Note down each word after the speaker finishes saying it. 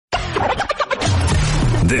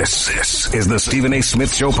This is the Stephen A.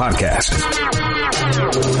 Smith Show podcast.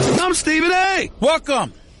 I'm Stephen A.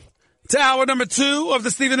 Welcome to hour number 2 of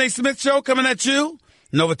the Stephen A. Smith Show, coming at you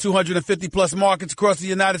in over 250 plus markets across the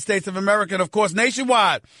United States of America, and of course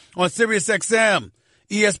nationwide on Sirius XM,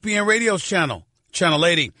 ESPN Radio's channel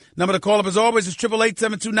 80. Number to call up as always is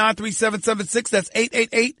 888-729-3776. That's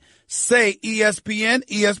 888-SAY-ESPN.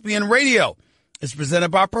 ESPN Radio is presented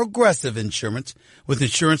by Progressive Insurance, with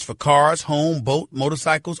insurance for cars, home, boat,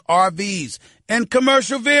 motorcycles, RVs, and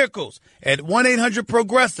commercial vehicles at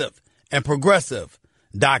 1-800-PROGRESSIVE and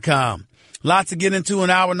Progressive.com. Lots to get into in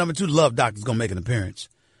hour number 2. Love Doctor's going to make an appearance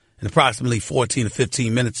in approximately 14 to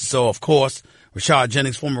 15 minutes or so. Of course, Rashad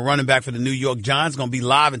Jennings, former running back for the New York Giants, going to be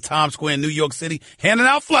live in Times Square in New York City handing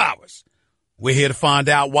out flowers. We're here to find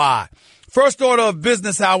out why. First order of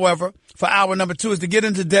business, however, for hour number 2 is to get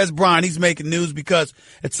into Des Bryant. He's making news because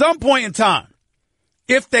at some point in time,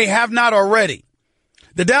 if they have not already,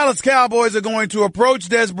 the Dallas Cowboys are going to approach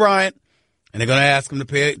Des Bryant and they're going to ask him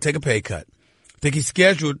to take a pay cut. I think he's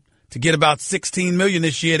scheduled to get about $16 million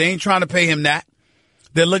this year. They ain't trying to pay him that.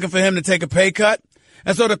 They're looking for him to take a pay cut.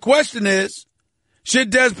 And so the question is,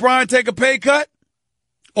 should Des Bryant take a pay cut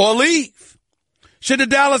or leave? Should the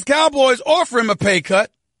Dallas Cowboys offer him a pay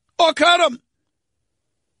cut or cut him?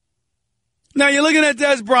 Now, you're looking at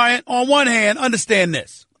Des Bryant. On one hand, understand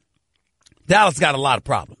this. Dallas got a lot of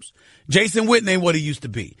problems. Jason Witten ain't what he used to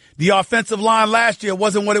be. The offensive line last year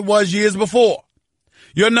wasn't what it was years before.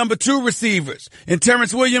 Your number 2 receivers in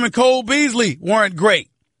Terrence Williams and Cole Beasley weren't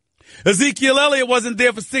great. Ezekiel Elliott wasn't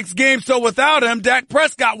there for 6 games, so without him, Dak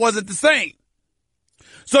Prescott wasn't the same.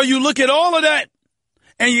 So you look at all of that,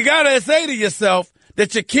 and you got to say to yourself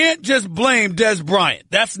that you can't just blame Des Bryant.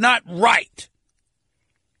 That's not right.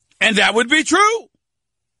 And that would be true.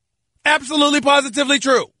 Absolutely, positively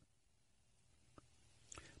true.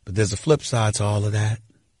 But there's a flip side to all of that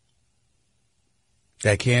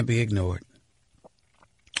that can't be ignored.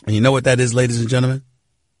 And you know what that is, ladies and gentlemen?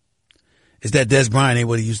 Is that Des Bryant ain't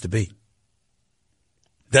what he used to be.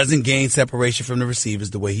 Doesn't gain separation from the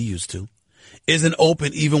receivers the way he used to. Isn't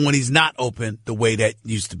open even when he's not open the way that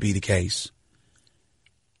used to be the case.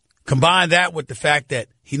 Combine that with the fact that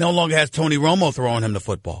he no longer has Tony Romo throwing him the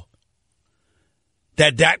football.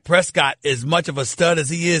 That Dak Prescott, as much of a stud as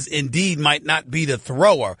he is, indeed might not be the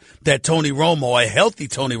thrower that Tony Romo, a healthy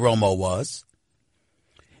Tony Romo, was.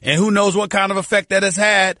 And who knows what kind of effect that has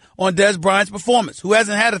had on Des Bryant's performance, who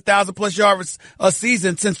hasn't had 1,000-plus yards a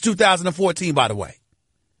season since 2014, by the way.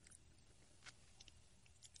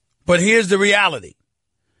 But here's the reality.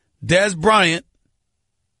 Des Bryant,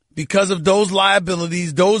 because of those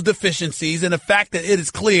liabilities, those deficiencies, and the fact that it is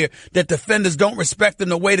clear that defenders don't respect him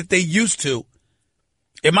the way that they used to,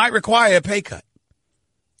 it might require a pay cut.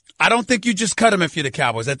 I don't think you just cut him if you're the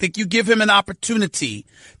Cowboys. I think you give him an opportunity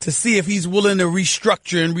to see if he's willing to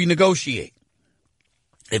restructure and renegotiate.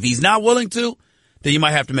 If he's not willing to, then you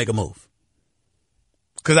might have to make a move.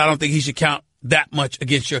 Because I don't think he should count that much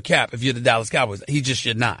against your cap if you're the Dallas Cowboys. He just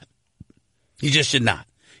should not. He just should not.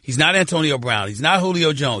 He's not Antonio Brown. He's not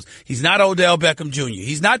Julio Jones. He's not Odell Beckham Jr.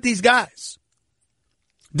 He's not these guys.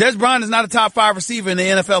 Des Bryant is not a top 5 receiver in the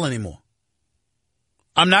NFL anymore.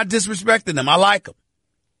 I'm not disrespecting him. I like him.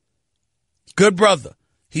 Good brother.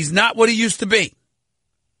 He's not what he used to be.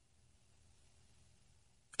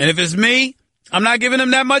 And if it's me, I'm not giving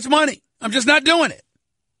him that much money. I'm just not doing it.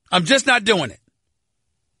 I'm just not doing it.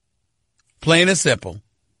 Plain and simple.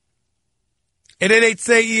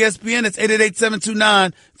 888-SAY-ESPN. It's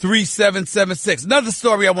 888-729-3776. Another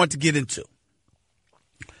story I want to get into.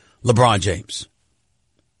 LeBron James.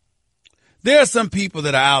 There are some people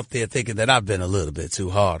that are out there thinking that I've been a little bit too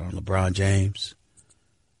hard on LeBron James.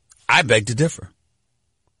 I beg to differ.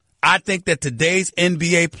 I think that today's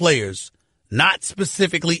NBA players, not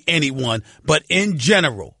specifically anyone, but in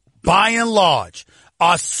general, by and large,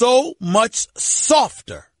 are so much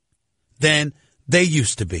softer than they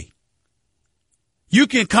used to be. You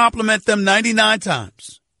can compliment them 99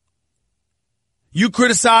 times. You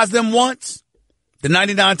criticize them once, the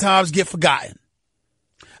 99 times get forgotten.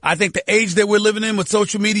 I think the age that we're living in with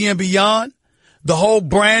social media and beyond, the whole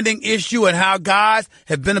branding issue and how guys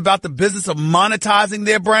have been about the business of monetizing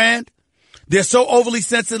their brand, they're so overly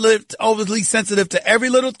sensitive to every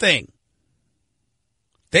little thing.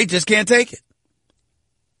 They just can't take it.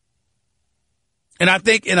 And I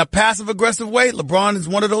think in a passive-aggressive way, LeBron is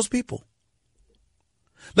one of those people.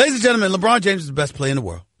 Ladies and gentlemen, LeBron James is the best player in the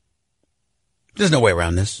world. There's no way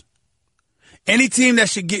around this. Any team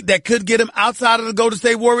that could get him outside of the Golden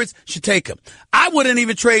State Warriors should take him. I wouldn't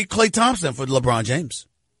even trade Klay Thompson for LeBron James.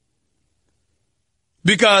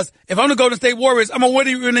 Because if I'm the Golden State Warriors, I'm going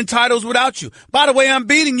to win titles without you. By the way, I'm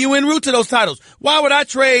beating you en route to those titles. Why would I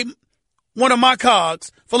trade one of my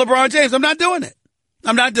cogs for LeBron James? I'm not doing it.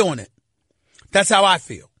 I'm not doing it. That's how I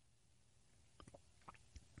feel.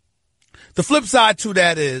 The flip side to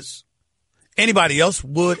that is anybody else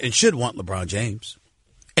would and should want LeBron James.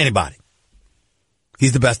 Anybody.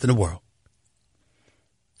 He's the best in the world.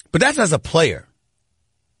 But that's as a player.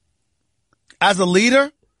 As a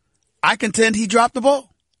leader, I contend he dropped the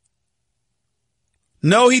ball.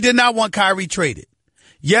 No, he did not want Kyrie traded.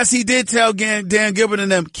 Yes, he did tell Dan Gilbert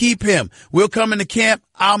and them, keep him. We'll come into camp.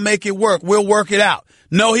 I'll make it work. We'll work it out.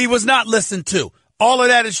 No, he was not listened to. All of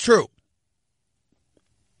that is true.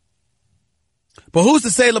 But who's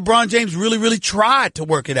to say LeBron James really tried to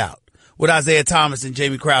work it out with Isaiah Thomas and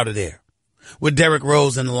Jamie Crowder there, with Derrick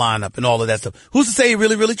Rose in the lineup and all of that stuff? Who's to say he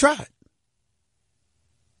really tried?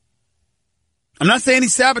 I'm not saying he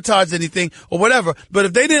sabotaged anything or whatever, but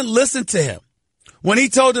if they didn't listen to him when he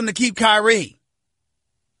told them to keep Kyrie,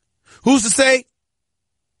 who's to say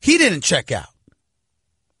he didn't check out?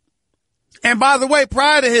 And by the way,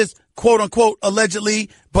 prior to his quote unquote allegedly,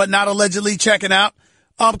 but not allegedly checking out,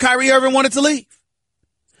 Kyrie Irving wanted to leave.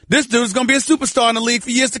 This dude's going to be a superstar in the league for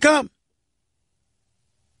years to come.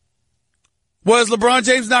 Was LeBron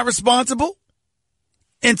James not responsible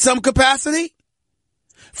in some capacity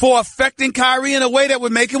for affecting Kyrie in a way that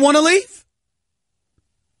would make him want to leave?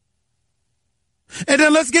 And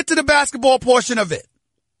then let's get to the basketball portion of it.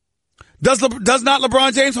 Does not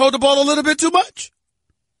LeBron James hold the ball a little bit too much?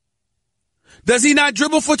 Does he not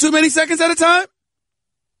dribble for too many seconds at a time?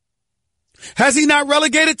 Has he not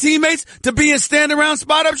relegated teammates to being stand-around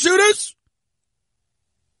spot-up shooters?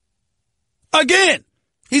 Again,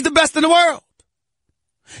 he's the best in the world.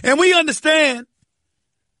 And we understand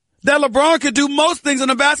that LeBron could do most things on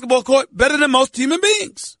the basketball court better than most human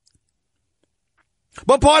beings.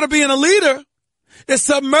 But part of being a leader is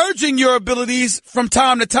submerging your abilities from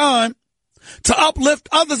time to time to uplift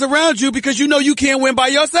others around you because you know you can't win by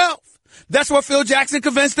yourself. That's what Phil Jackson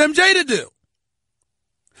convinced MJ to do.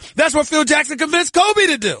 That's what Phil Jackson convinced Kobe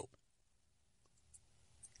to do.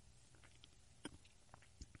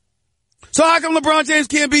 So how come LeBron James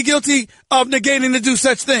can't be guilty of negating to do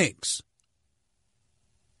such things?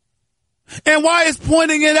 And why is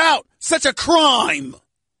pointing it out such a crime?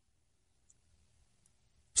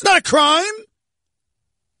 It's not a crime.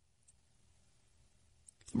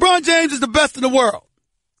 LeBron James is the best in the world.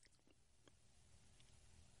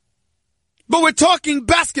 But we're talking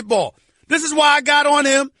basketball. This is why I got on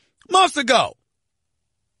him months ago.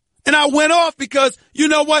 And I went off because, you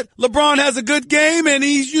know what? LeBron has a good game and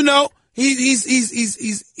he's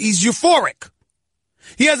euphoric.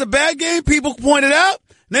 He has a bad game. People point it out.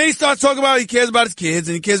 Then he starts talking about he cares about his kids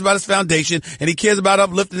and he cares about his foundation and he cares about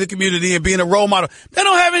uplifting the community and being a role model. That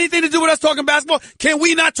don't have anything to do with us talking basketball. Can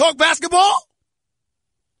we not talk basketball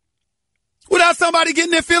without somebody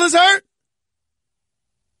getting their feelings hurt?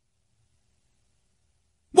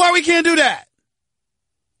 Why we can't do that?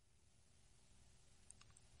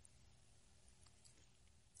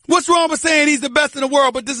 What's wrong with saying he's the best in the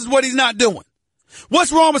world, but this is what he's not doing?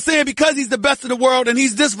 What's wrong with saying because he's the best in the world and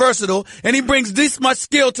he's this versatile and he brings this much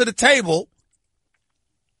skill to the table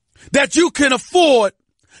that you can afford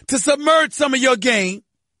to submerge some of your game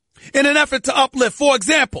in an effort to uplift? For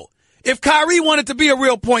example, if Kyrie wanted to be a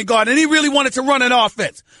real point guard and he really wanted to run an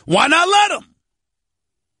offense, why not let him?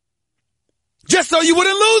 Just so you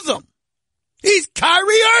wouldn't lose him. He's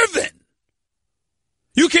Kyrie Irving.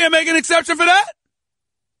 You can't make an exception for that?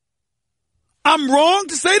 I'm wrong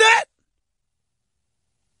to say that?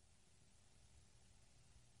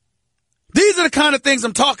 These are the kind of things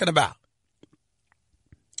I'm talking about.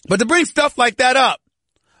 But to bring stuff like that up,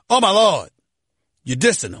 oh my Lord, you're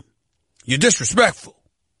dissing them. You're disrespectful.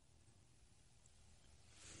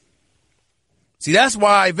 See, that's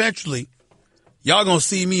why eventually y'all gonna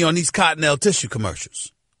see me on these Cottonelle tissue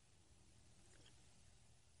commercials.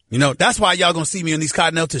 You know, that's why y'all gonna see me on these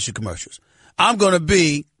Cottonelle tissue commercials. I'm gonna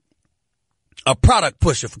be a product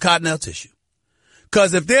pusher for Cottonelle tissue.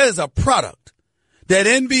 Cause if there's a product that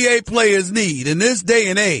NBA players need in this day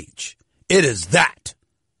and age, it is that.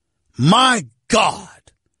 My God.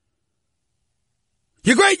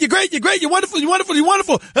 You're great, you're great, you're great, you're wonderful, you're wonderful, you're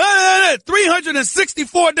wonderful.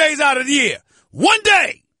 364 days out of the year. One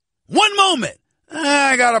day. One moment.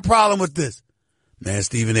 I got a problem with this. Man,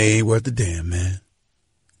 Stephen A. ain't worth a damn, man.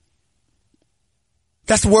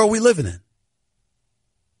 That's the world we're living in.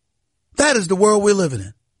 That is the world we're living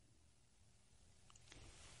in.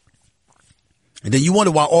 And then you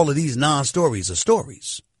wonder why all of these non-stories are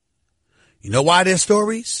stories. You know why they're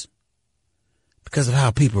stories? Because of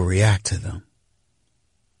how people react to them.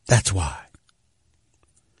 That's why.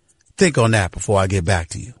 Think on that before I get back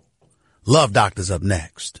to you. Love Doctor's up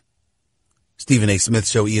next. Stephen A. Smith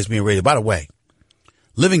Show, ESPN Radio. By the way,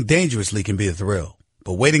 living dangerously can be a thrill,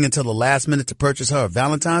 but waiting until the last minute to purchase her a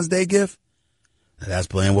Valentine's Day gift? Now that's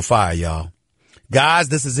playing with fire, y'all. Guys,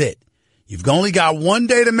 this is it. You've only got one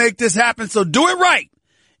day to make this happen, so do it right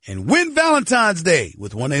and win Valentine's Day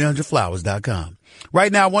with 1-800-Flowers.com.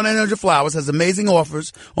 Right now, 1-800-Flowers has amazing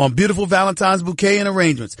offers on beautiful Valentine's bouquet and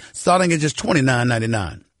arrangements starting at just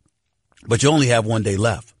 $29.99. But you only have one day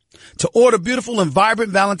left. To order beautiful and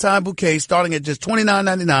vibrant Valentine bouquets starting at just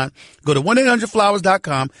 $29.99, go to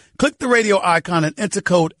 1-800-Flowers.com, click the radio icon and enter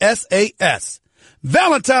code SAS.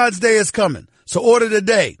 Valentine's Day is coming, so order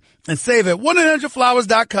today and save at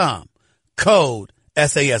 1-800-Flowers.com. Code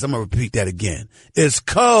SAS. I'm going to repeat that again. It's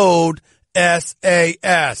code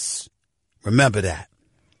SAS. Remember that.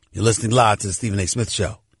 You're listening live to the Stephen A. Smith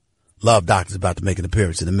Show. Love Doctor's about to make an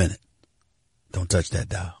appearance in a minute. Don't touch that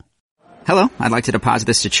dial. Hello, I'd like to deposit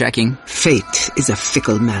this to checking. Fate is a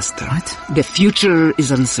fickle master. What? The future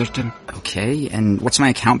is uncertain. Okay, and what's my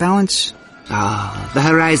account balance? The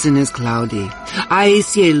horizon is cloudy. I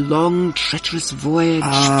see a long, treacherous voyage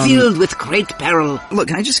filled with great peril. Look,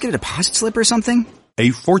 can I just get a deposit slip or something?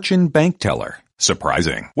 A fortune bank teller.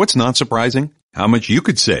 Surprising. What's not surprising? How much you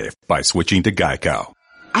could save by switching to Geico.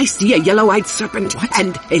 I see a yellow-eyed serpent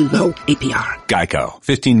and a low APR. Geico.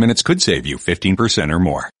 15 minutes could save you 15% or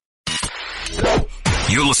more.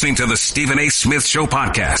 You're listening to the Stephen A. Smith Show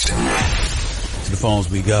podcast. To the phones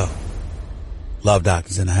we go. Love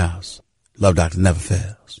Doctor's in the house. Love Doctor never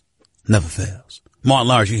fails. Never fails. Martin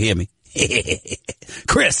Lawrence, you hear me?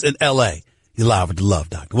 Chris in L.A., you're live with the Love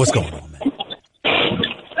Doctor. What's going on, man?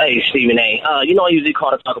 Hey, Stephen A. I usually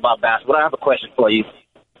call to talk about basketball. I have a question for you.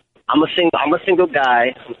 I'm a single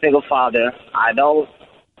guy. I'm a single father. I don't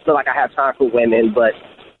feel like I have time for women, but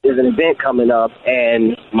there's an event coming up,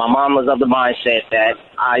 and my mom was of the mindset that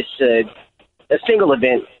a single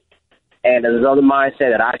event, and there's another mindset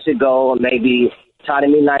that I should go and maybe try to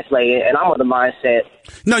meet a nice lady, and I'm of the mindset.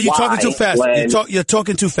 No, you're talking too fast. You're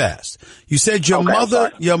talking too fast. You said your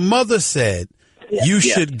mother said you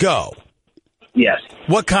should go. Yes.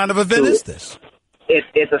 What kind of event is this?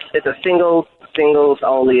 It's a singles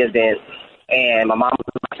only event, and my mom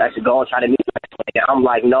was like, I should go and try to meet a nice lady. I'm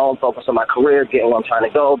like, no, I'm focused on my career, getting where I'm trying to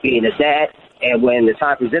go, being a dad, and when the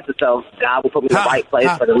time presents itself, God will put me in the right place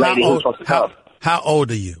for the lady who's supposed to come. How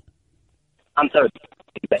old are you? I'm 30.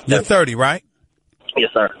 You're 30, right?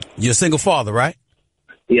 Yes, sir. You're a single father, right?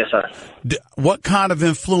 Yes, sir. What kind of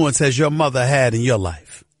influence has your mother had in your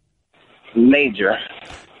life? Major.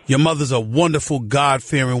 Your mother's a wonderful,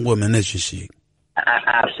 God-fearing woman, isn't she?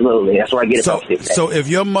 Absolutely. That's where I get it from. So if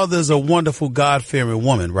your mother's a wonderful, God-fearing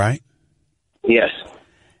woman, right? Yes.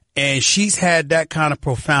 And she's had that kind of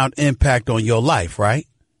profound impact on your life, right?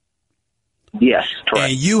 Yes,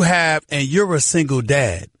 correct. And you're a single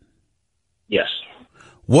dad. Yes.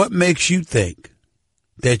 What makes you think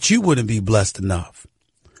that you wouldn't be blessed enough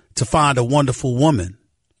to find a wonderful woman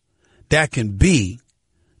that can be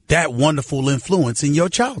that wonderful influence in your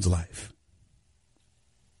child's life?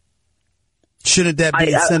 Shouldn't that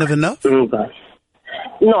be incentive enough? Okay.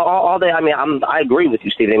 No, all day. I mean, I agree with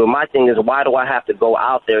you, Stephen. But my thing is, why do I have to go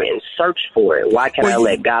out there and search for it? Why can't I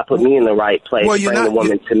let God put me in the right place, bring the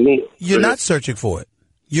woman to me? You're not searching for it.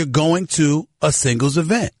 You're going to a singles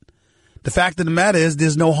event. The fact of the matter is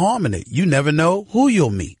there's no harm in it. You never know who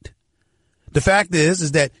you'll meet. The fact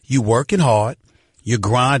is that you're working hard, you're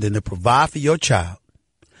grinding to provide for your child,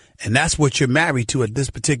 and that's what you're married to at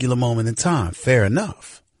this particular moment in time. Fair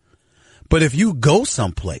enough. But if you go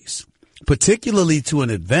someplace, particularly to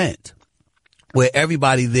an event where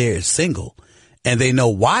everybody there is single and they know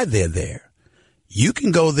why they're there, you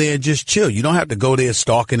can go there and just chill. You don't have to go there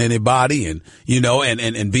stalking anybody and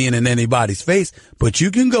being in anybody's face, but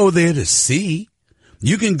you can go there to see.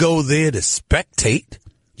 You can go there to spectate.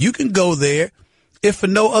 You can go there, if for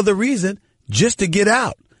no other reason, just to get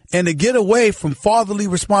out and to get away from fatherly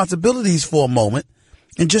responsibilities for a moment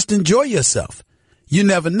and just enjoy yourself. You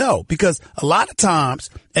never know, because a lot of times,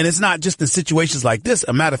 and it's not just in situations like this.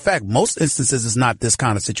 A matter of fact, most instances it's not this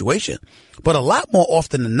kind of situation, but a lot more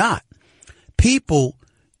often than not, people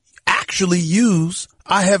actually use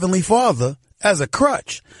our Heavenly Father as a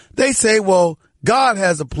crutch. They say, well, God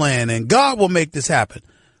has a plan and God will make this happen.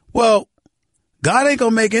 Well, God ain't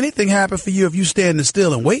going to make anything happen for you if you standing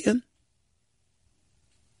still and waiting.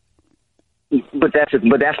 But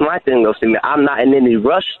that's my thing, though, Stephen. I'm not in any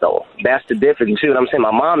rush, though. That's the difference. You see what I'm saying?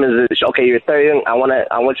 My mom is, okay, you're 30. I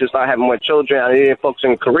want you to start having more children. I need to focus on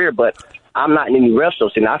your career, but I'm not in any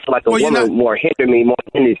relationship, and I feel like a woman more hinder me more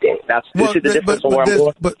than anything. This is the difference where I'm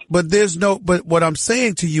going. But what I'm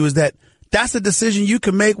saying to you is that that's a decision you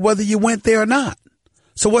can make whether you went there or not.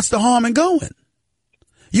 So what's the harm in going?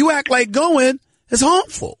 You act like going is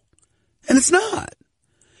harmful, and it's not.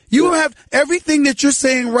 You have everything that you're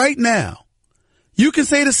saying right now. You can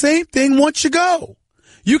say the same thing once you go.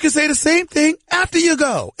 You can say the same thing after you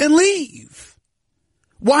go and leave.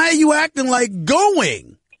 Why are you acting like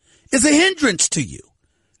going is a hindrance to you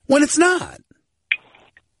when it's not?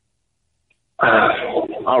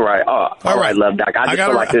 All right, Love Doc. I just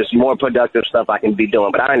feel like there's more productive stuff I can be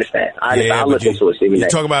doing, but I understand. I'll listen to it, Stephen A. You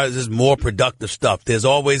talk about this more productive stuff. There's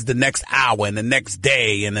always the next hour and the next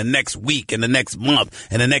day and the next week and the next month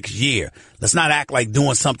and the next year. Let's not act like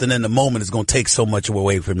doing something in the moment is going to take so much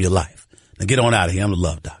away from your life. Now get on out of here. I'm the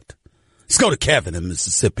Love Doctor. Let's go to Kevin in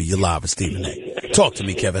Mississippi. You're live with Stephen A. Talk to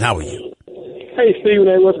me, Kevin. How are you? Hey, Stephen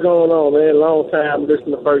A., what's going on, man? Long time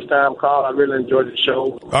listening to first time call. I really enjoyed the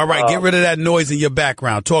show. All right, get rid of that noise in your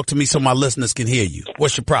background. Talk to me so my listeners can hear you.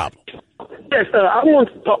 What's your problem? Yes, I want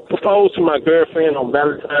to propose to my girlfriend on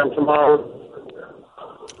Valentine's tomorrow.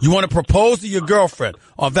 You want to propose to your girlfriend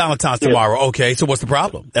on Valentine's tomorrow? Okay, so what's the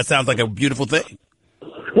problem? That sounds like a beautiful thing.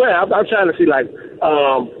 Well, I'm trying to see,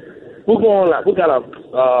 we're going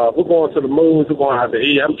to the movies, we're going out to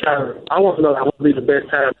eat. I want to know what would be the best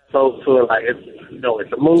time to propose to her,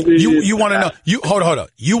 it's a movie. You want to know, hold on.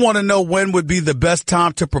 You want to know when would be the best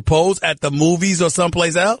time to propose, at the movies or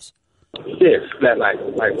someplace else? Yes, oh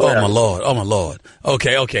my Lord.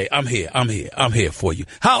 Okay, I'm here for you.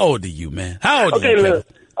 How old are you, man? How old are you, Kevin?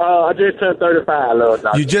 I just turned 35, Lord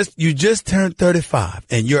Doctor. You just turned 35,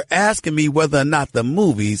 and you're asking me whether or not the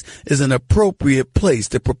movies is an appropriate place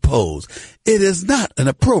to propose. It is not an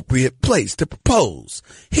appropriate place to propose.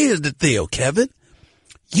 Here's the deal, Kevin.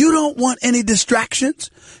 You don't want any distractions.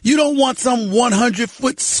 You don't want some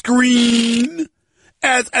 100-foot screen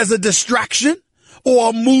as a distraction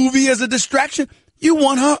or a movie as a distraction. You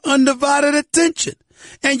want her undivided attention.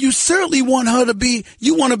 And you certainly want to be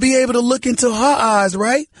able to look into her eyes,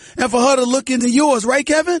 right? And for her to look into yours, right,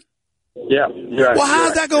 Kevin? Yeah. Right, well,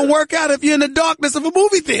 how's that going to work out if you're in the darkness of a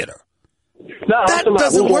movie theater? No, that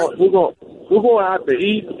doesn't work. We're going out to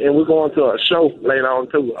eat, and we're going to a show later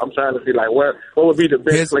on, too. I'm trying to see, what would be the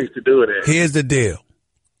best place to do it at. Here's the deal.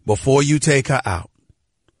 Before you take her out,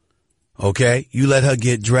 okay, you let her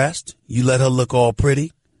get dressed. You let her look all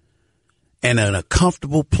pretty. And in a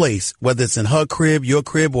comfortable place, whether it's in her crib, your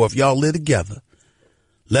crib, or if y'all live together,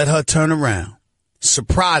 let her turn around,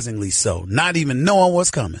 surprisingly so, not even knowing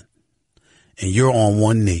what's coming. And you're on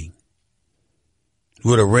one knee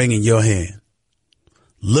with a ring in your hand,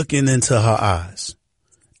 looking into her eyes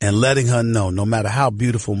and letting her know, no matter how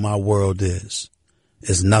beautiful my world is,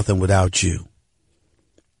 it's nothing without you.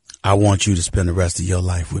 I want you to spend the rest of your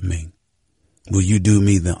life with me. Will you do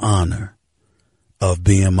me the honor of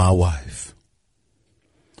being my wife?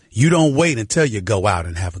 You don't wait until you go out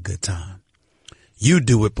and have a good time. You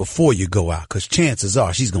do it before you go out, because chances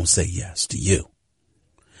are she's going to say yes to you.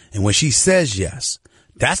 And when she says yes,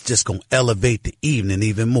 that's just going to elevate the evening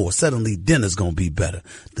even more. Suddenly dinner's going to be better.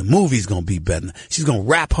 The movie's going to be better. She's going to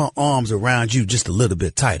wrap her arms around you just a little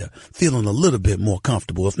bit tighter, feeling a little bit more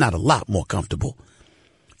comfortable, if not a lot more comfortable.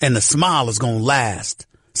 And the smile is going to last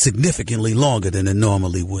significantly longer than it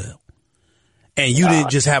normally will. And you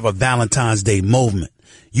didn't just have a Valentine's Day moment.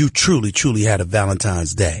 You truly, truly had a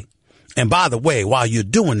Valentine's Day. And by the way, while you're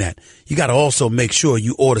doing that, you got to also make sure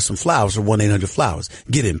you order some flowers from 1-800-Flowers.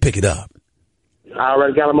 Get it and pick it up. I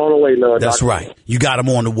already got them on the way, Lord. That's right. You got them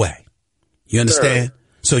on the way. You understand? Sure.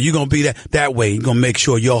 So you're going to be that way. You're going to make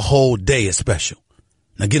sure your whole day is special.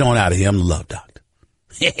 Now get on out of here. I'm the Love Doctor.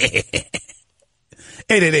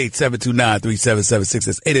 888-729-3776.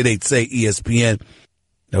 That's 888-SAY-ESPN.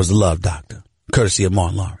 That was the Love Doctor, courtesy of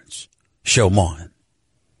Martin Lawrence. Show Martin.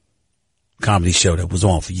 Comedy show that was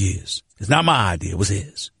on for years. It's not my idea. It was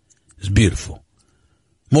his. It's beautiful.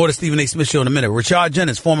 More to Stephen A. Smith Show in a minute. Rashad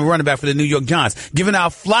Jennings, former running back for the New York Giants, giving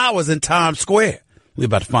out flowers in Times Square. We're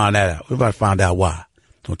about to find that out. We're about to find out why.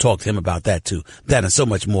 We'll talk to him about that, too. That and so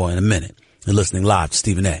much more in a minute. You're listening live to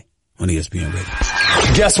Stephen A. on ESPN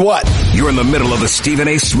Radio. Guess what? You're in the middle of the Stephen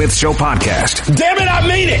A. Smith Show podcast. Damn it, I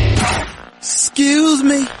mean it! Excuse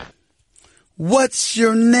me. What's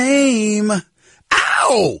your name?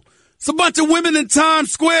 Ow! It's a bunch of women in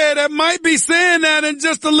Times Square that might be saying that in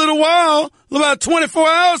just a little while, about 24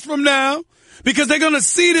 hours from now, because they're going to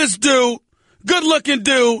see this dude, good-looking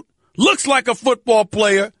dude, looks like a football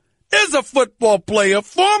player, is a football player,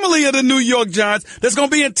 formerly of the New York Giants, that's going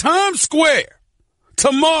to be in Times Square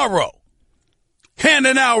tomorrow,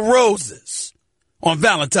 handing out roses on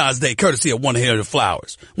Valentine's Day, courtesy of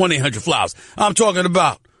 1-800-Flowers. 1-800-Flowers. I'm talking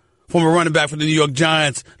about former running back for the New York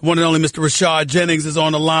Giants, one and only Mr. Rashad Jennings is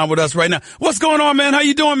on the line with us right now. What's going on, man? How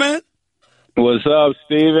you doing, man? What's up,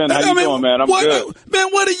 Steven? How you doing, man? I'm good.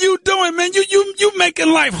 Man, what are you doing, man? You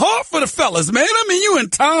making life hard for the fellas, man. I mean, you in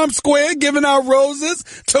Times Square giving out roses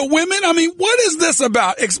to women. I mean, what is this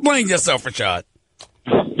about? Explain yourself, Rashad.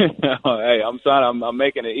 Hey, I'm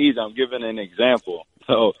making it easy. I'm giving an example,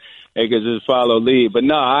 so they can just follow lead. But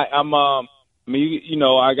no, I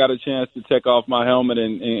got a chance to take off my helmet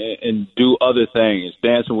and do other things.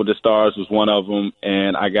 Dancing with the Stars was one of them,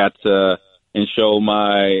 and I got to show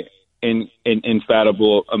my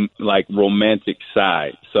infallible romantic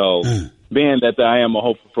side. So being that I am a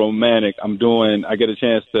hopeful romantic, I get a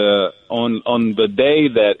chance to on the day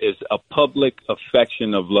that is a public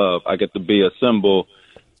affection of love, I get to be a symbol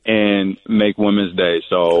and make Women's Day.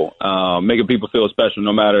 So making people feel special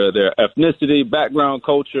no matter their ethnicity, background,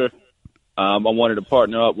 culture. I wanted to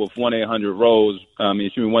partner up with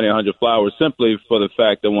 1-800-Flowers simply for the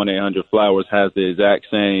fact that 1-800-Flowers has the exact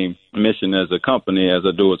same mission as a company as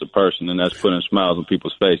I do as a person, and that's putting smiles on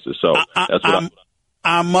people's faces. So that's what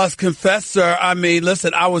I must confess, sir. I mean,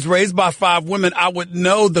 listen, I was raised by 5 women. I would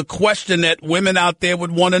know the question that women out there would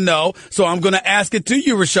want to know. So I'm going to ask it to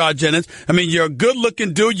you, Rashad Jennings. I mean, you're a good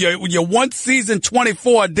looking dude. You're one season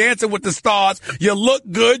 24 Dancing with the Stars. You look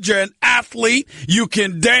good. You're an athlete. You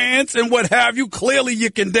can dance and what have you. Clearly you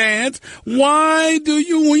can dance. Why do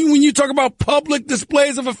you, when you talk about public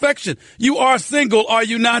displays of affection, you are single, are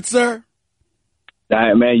you not, sir?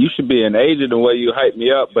 Man, you should be an agent the way you hype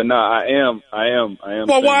me up, but no, I am. Well,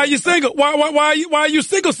 single. why are you single? Why are you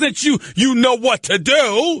single since you know what to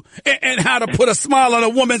do and how to put a smile on a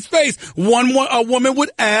woman's face? A woman would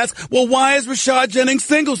ask, well, why is Rashad Jennings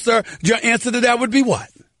single, sir? Your answer to that would be what?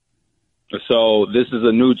 So this is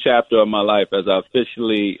a new chapter of my life as I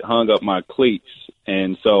officially hung up my cleats.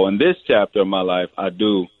 And so in this chapter of my life, I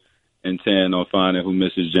do intend on finding who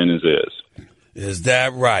Mrs. Jennings is. Is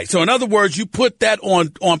that right? So in other words, you put that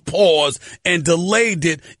on pause and delayed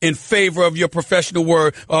it in favor of your professional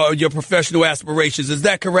your professional aspirations. Is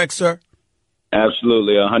that correct, sir?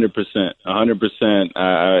 Absolutely, 100%.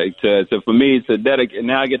 100%. For me to dedicate,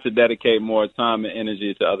 now I get to dedicate more time and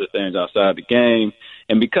energy to other things outside the game.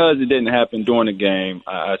 And because it didn't happen during the game,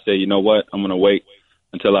 I say, you know what? I'm going to wait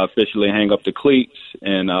until I officially hang up the cleats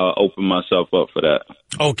and open myself up for that.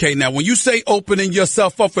 Okay, now when you say opening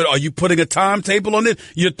yourself up for it, are you putting a timetable on it?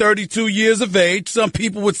 You're 32 years of age. Some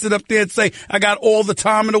people would sit up there and say, I got all the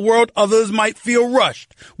time in the world. Others might feel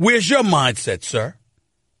rushed. Where's your mindset, sir?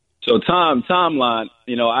 So timeline,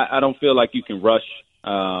 I don't feel like you can rush.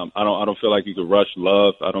 I don't feel like you can rush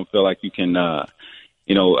love. I don't feel like you can,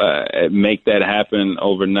 make that happen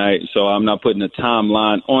overnight. So I'm not putting a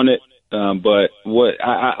timeline on it. But what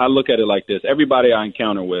I look at it like this: everybody I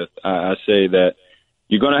encounter with, I say that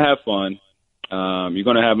you're going to have fun, you're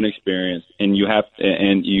going to have an experience, and you're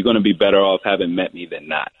going to be better off having met me than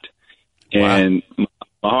not. Wow. And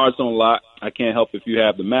my heart's on lock. I can't help if you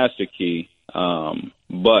have the master key.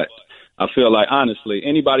 But I feel like, honestly,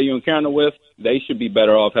 anybody you encounter with, they should be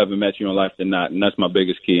better off having met you in life than not. And that's my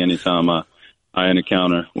biggest key anytime I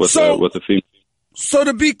encounter with a female. So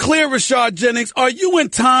to be clear, Rashad Jennings, are you in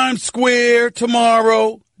Times Square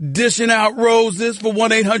tomorrow dishing out roses for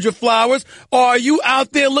 1-800-Flowers? Or are you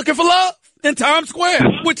out there looking for love in Times Square?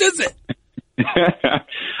 Which is it?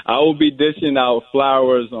 I will be dishing out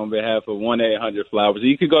flowers on behalf of 1-800-Flowers.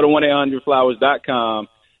 You can go to 1-800-Flowers.com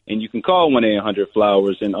and you can call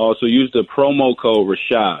 1-800-Flowers and also use the promo code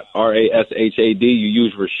Rashad, Rashad. You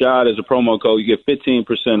use Rashad as a promo code. You get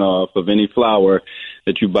 15% off of any flower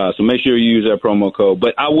that you buy. So make sure you use that promo code.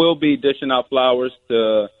 But I will be dishing out flowers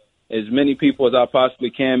to as many people as I possibly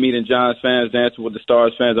can, meeting Giants fans, Dancing with the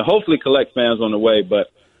Stars fans, and hopefully collect fans on the way. But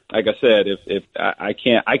like I said, if I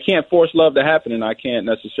can't force love to happen, and I can't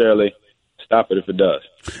necessarily stop it if it does.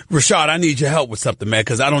 Rashad, I need your help with something, man,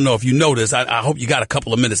 because I don't know if you know this. I hope you got a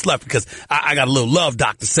couple of minutes left because I got a little Love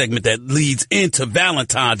Doctor segment that leads into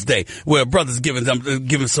Valentine's Day where brother's giving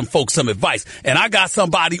some folks some advice. And I got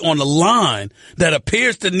somebody on the line that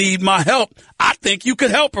appears to need my help. I think you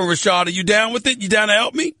could help her, Rashad. Are you down with it? You down to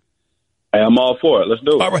help me? Hey, I'm all for it. Let's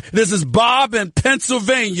do it. All right. This is Bob in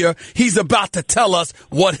Pennsylvania. He's about to tell us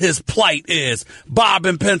what his plight is. Bob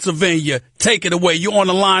in Pennsylvania, take it away. You're on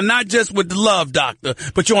the line, not just with the Love Doctor,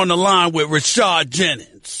 but you're on the line with Rashad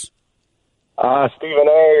Jennings. Stephen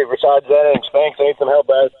A., Rashad Jennings. Thanks. I need some help,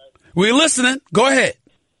 guys. We're listening. Go ahead.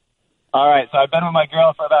 All right. So I've been with my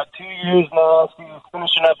girl for about 2 years now. She's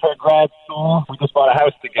finishing up her grad school. We just bought a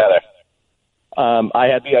house together. I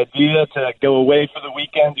had the idea to go away for the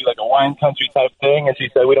weekend, do like a wine country type thing, and she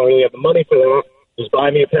said, we don't really have the money for that. Just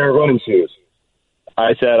buy me a pair of running shoes.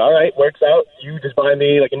 I said, all right, works out. You just buy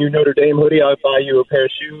me like a new Notre Dame hoodie. I'll buy you a pair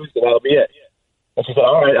of shoes, and that'll be it. And she said,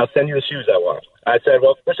 all right, I'll send you the shoes I want. I said,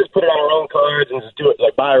 well, let's just put it on our own cards and just do it,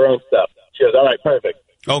 like buy our own stuff. She goes, all right, perfect.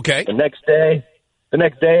 Okay. The next day,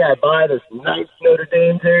 I buy this nice Notre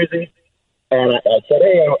Dame jersey. And I said,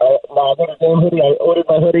 hey, my Notre Dame hoodie, I ordered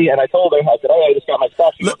my hoodie, and I told her, I said, hey, I just got my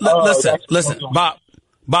stuff. Listen,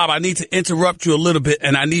 Bob, I need to interrupt you a little bit,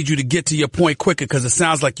 and I need you to get to your point quicker because it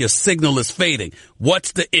sounds like your signal is fading.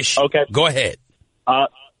 What's the issue? Okay. Go ahead.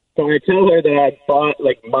 So I tell her that I bought,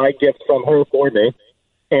 like, my gift from her for me,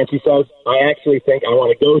 and she says, I actually think I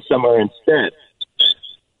want to go somewhere instead.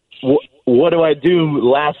 What do I do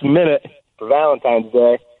last minute for Valentine's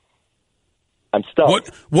Day? I'm stuck.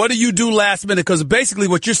 What do you do last minute? Because basically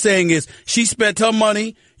what you're saying is she spent her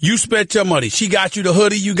money, you spent your money. She got you the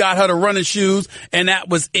hoodie, you got her the running shoes, and that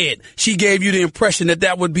was it. She gave you the impression that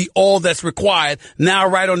that would be all that's required. Now,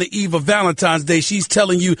 right on the eve of Valentine's Day, she's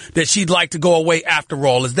telling you that she'd like to go away after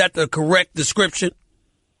all. Is that the correct description?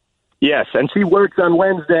 Yes, and she works on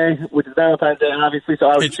Wednesday, which is Valentine's Day, obviously,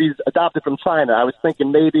 so she's adopted from China. I was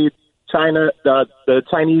thinking maybe China, the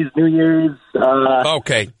Chinese New Year's.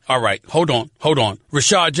 Okay, all right. Hold on.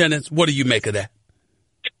 Rashad Jennings, what do you make of that?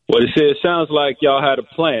 Well, it sounds like y'all had a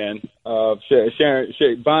plan of sharing,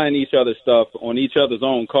 buying each other's stuff on each other's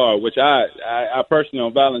own card, which I personally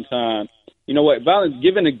on Valentine, you know what,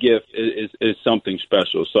 giving a gift is something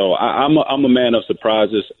special. So I'm a man of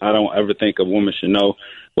surprises. I don't ever think a woman should know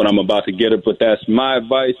what I'm about to get her, but that's my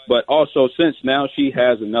advice. But also, since now she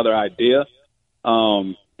has another idea,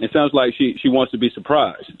 it sounds like she wants to be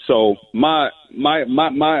surprised. So my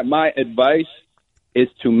advice is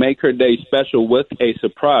to make her day special with a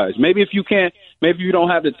surprise. Maybe if you don't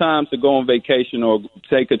have the time to go on vacation or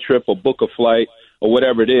take a trip or book a flight or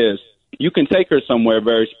whatever it is, you can take her somewhere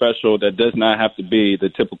very special that does not have to be the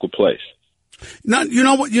typical place. Now, you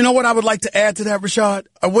know what I would like to add to that, Rashad?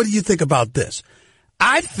 Or what do you think about this?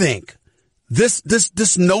 I think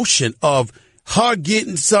this notion of her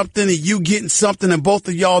getting something and you getting something and both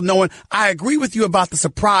of y'all knowing, I agree with you about the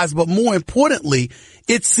surprise, but more importantly,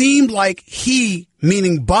 it seemed like he,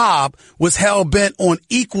 meaning Bob, was hell-bent on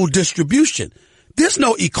equal distribution. There's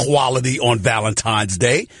no equality on Valentine's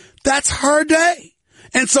Day. That's her day.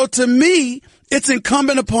 And so to me, it's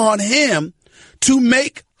incumbent upon him to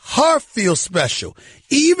make her feel special.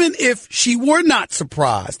 Even if she were not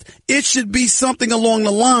surprised, it should be something along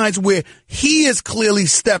the lines where he is clearly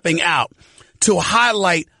stepping out to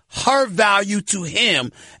highlight her value to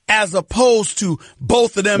him as opposed to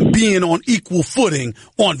both of them being on equal footing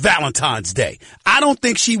on Valentine's Day. I don't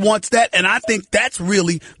think she wants that, and I think that's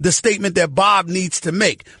really the statement that Bob needs to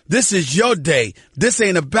make. This is your day. This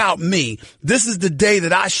ain't about me. This is the day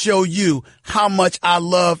that I show you how much I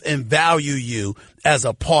love and value you as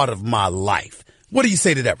a part of my life. What do you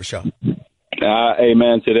say to that, Rashad?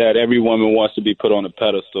 Amen to that. Every woman wants to be put on a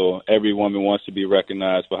pedestal. Every woman wants to be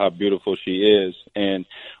recognized for how beautiful she is. And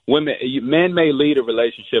men may lead a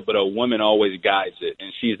relationship, but a woman always guides it,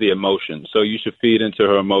 and she's the emotion. So you should feed into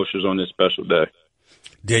her emotions on this special day.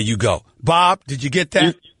 There you go. Bob, did you get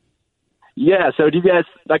that? Yeah, so do you guys,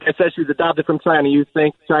 like I said, she was adopted from China. You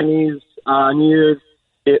think Chinese New Year's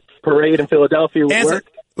parade in Philadelphia would work?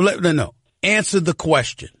 No. Answer the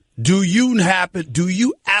question. Do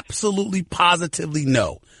you absolutely positively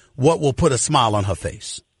know what will put a smile on her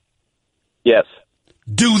face? Yes.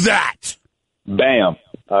 Do that. Bam.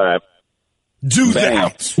 All right. Do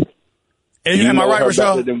that. And am I right,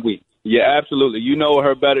 Rashad? Better than we. Yeah, absolutely. You know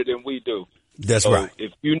her better than we do. That's right.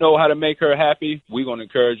 If you know how to make her happy, we're going to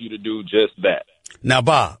encourage you to do just that. Now,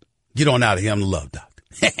 Bob, get on out of here. I'm the love doctor.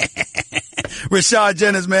 Rashad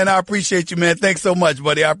Jennings, man, I appreciate you, man. Thanks so much,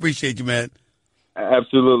 buddy. I appreciate you, man.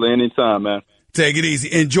 Absolutely. Anytime, man. Take it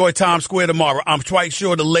easy. Enjoy Times Square tomorrow. I'm quite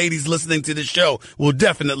sure the ladies listening to the show will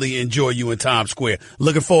definitely enjoy you in Times Square.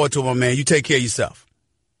 Looking forward to it, my man. You take care of yourself.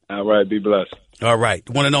 All right. Be blessed. All right.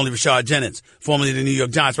 The one and only Rashad Jennings, formerly of the New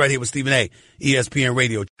York Giants, right here with Stephen A., ESPN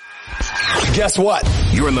Radio. Guess what?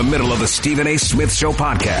 You're in the middle of the Stephen A. Smith Show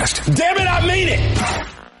podcast. Damn it, I mean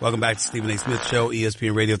it! Welcome back to Stephen A. Smith Show,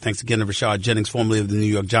 ESPN Radio. Thanks again to Rashad Jennings, formerly of the New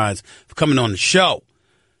York Giants, for coming on the show.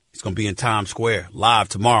 He's going to be in Times Square live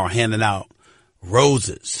tomorrow handing out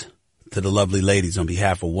roses to the lovely ladies on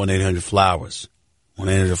behalf of 1-800-FLOWERS,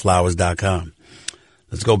 1-800-FLOWERS.com.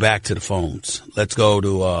 Let's go back to the phones. Let's go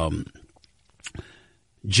to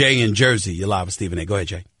Jay in Jersey. You're live with Stephen A. Go ahead,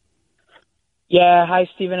 Jay. Yeah, hi,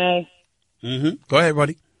 Stephen A. Go ahead,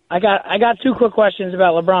 buddy. I got two quick questions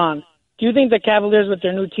about LeBron. do you think the Cavaliers with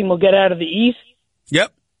their new team will get out of the East?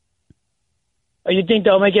 Yep. Or you think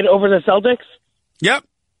they'll make it over the Celtics? Yep.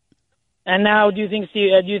 And now, do you think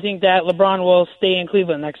that LeBron will stay in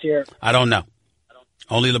Cleveland next year? I don't know.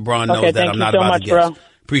 Only LeBron knows that. I'm not about to guess. Bro.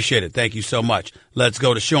 Appreciate it. Thank you so much. Let's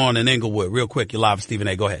go to Sean in Inglewood real quick. You're live with Stephen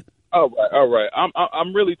A. Go ahead. All right.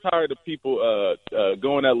 I'm really tired of people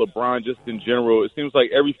going at LeBron just in general. It seems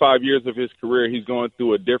like every 5 years of his career, he's going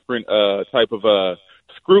through a different type of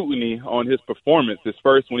scrutiny on his performance. His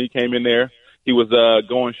first, when he came in there, he was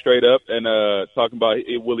going straight up and talking about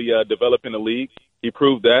will he develop in the league. He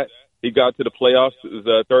proved that. He got to the playoffs his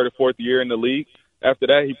third or fourth year in the league. After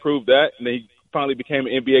that, he proved that, and then he finally became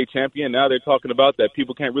an NBA champion. Now they're talking about that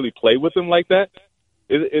people can't really play with him like that.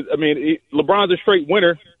 LeBron's a straight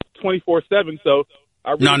winner 24/7. So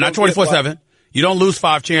I really no, not 24/7. You don't lose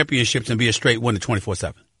 5 championships and be a straight winner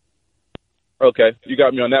 24/7. Okay, you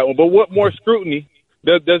got me on that one. But what more scrutiny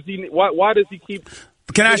does he? Why does he keep?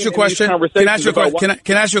 Can I ask you a question? Can I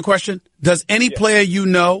ask you a question? Does any player you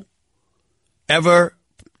know ever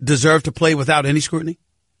deserve to play without any scrutiny?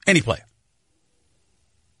 Any player?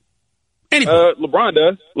 Any player. LeBron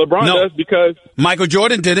does. LeBron does because Michael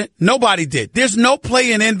Jordan didn't. Nobody did. There's no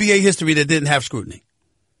player in NBA history that didn't have scrutiny.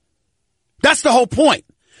 That's the whole point.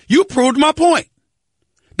 You proved my point.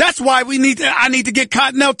 That's why I need to get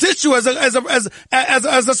Cottonelle Tissue as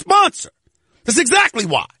a sponsor. That's exactly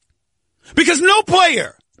why. Because no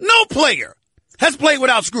player has played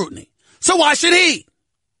without scrutiny. So why should he?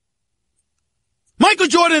 Michael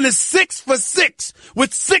Jordan is 6 for 6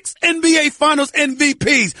 with 6 NBA Finals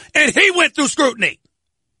MVPs, and he went through scrutiny.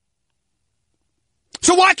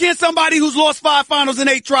 So why can't somebody who's lost 5 finals in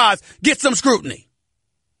 8 tries get some scrutiny?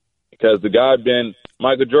 Because the guy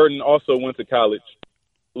Michael Jordan also went to college.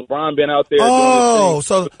 LeBron been out there.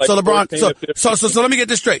 So let me get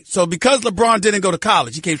this straight. So because LeBron didn't go to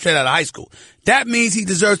college, he came straight out of high school. That means he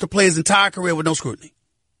deserves to play his entire career with no scrutiny.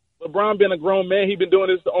 LeBron been a grown man. He been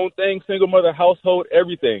doing his own thing, single mother household,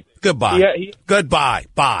 everything. Goodbye. Goodbye.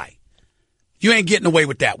 Bye. You ain't getting away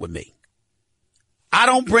with that with me. I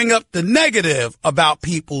don't bring up the negative about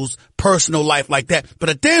people's personal life like that, but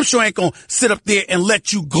I damn sure ain't gonna sit up there and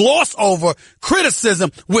let you gloss over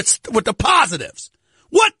criticism with the positives.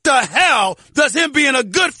 What the hell does him being a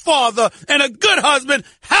good father and a good husband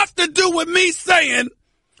have to do with me saying,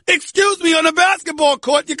 excuse me, on the basketball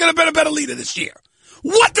court, you could have been a better leader this year?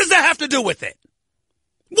 What does that have to do with it?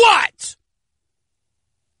 What?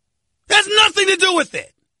 That's nothing to do with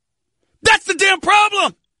it. That's the damn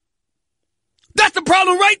problem. That's the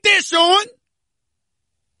problem right there, Sean.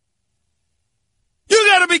 You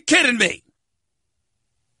gotta be kidding me.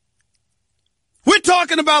 We're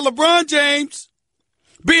talking about LeBron James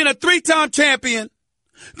being a 3-time champion,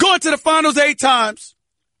 going to the finals 8 times.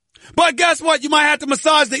 But guess what? You might have to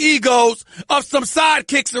massage the egos of some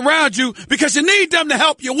sidekicks around you because you need them to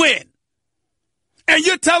help you win. And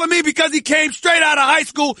you're telling me because he came straight out of high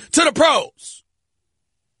school to the pros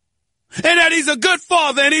and that he's a good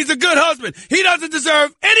father and he's a good husband, he doesn't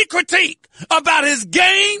deserve any critique about his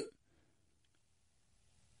game?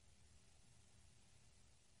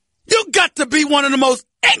 You got to be one of the most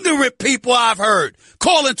ignorant people I've heard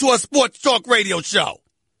calling to a sports talk radio show.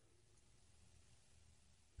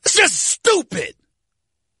 It's just stupid.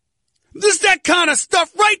 This is that kind of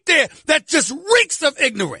stuff right there that just reeks of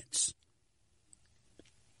ignorance.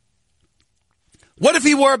 What if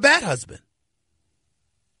he were a bad husband?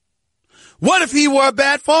 What if he were a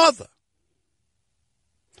bad father?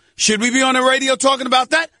 Should we be on the radio talking about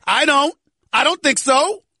that? I don't think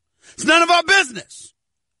so. It's none of our business.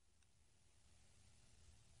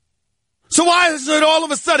 So why is it all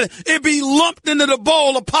of a sudden it be lumped into the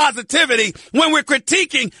bowl of positivity when we're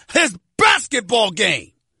critiquing his basketball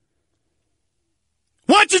game?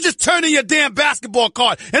 Why don't you just turn in your damn basketball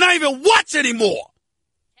card and not even watch anymore?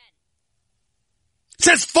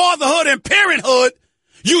 Since fatherhood and parenthood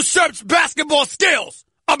usurps basketball skills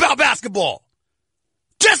about basketball.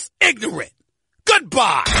 Just ignorant.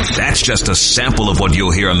 Goodbye. That's just a sample of what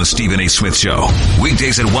you'll hear on the Stephen A. Smith Show.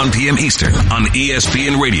 Weekdays at 1 p.m. Eastern on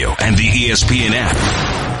ESPN Radio and the ESPN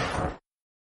app.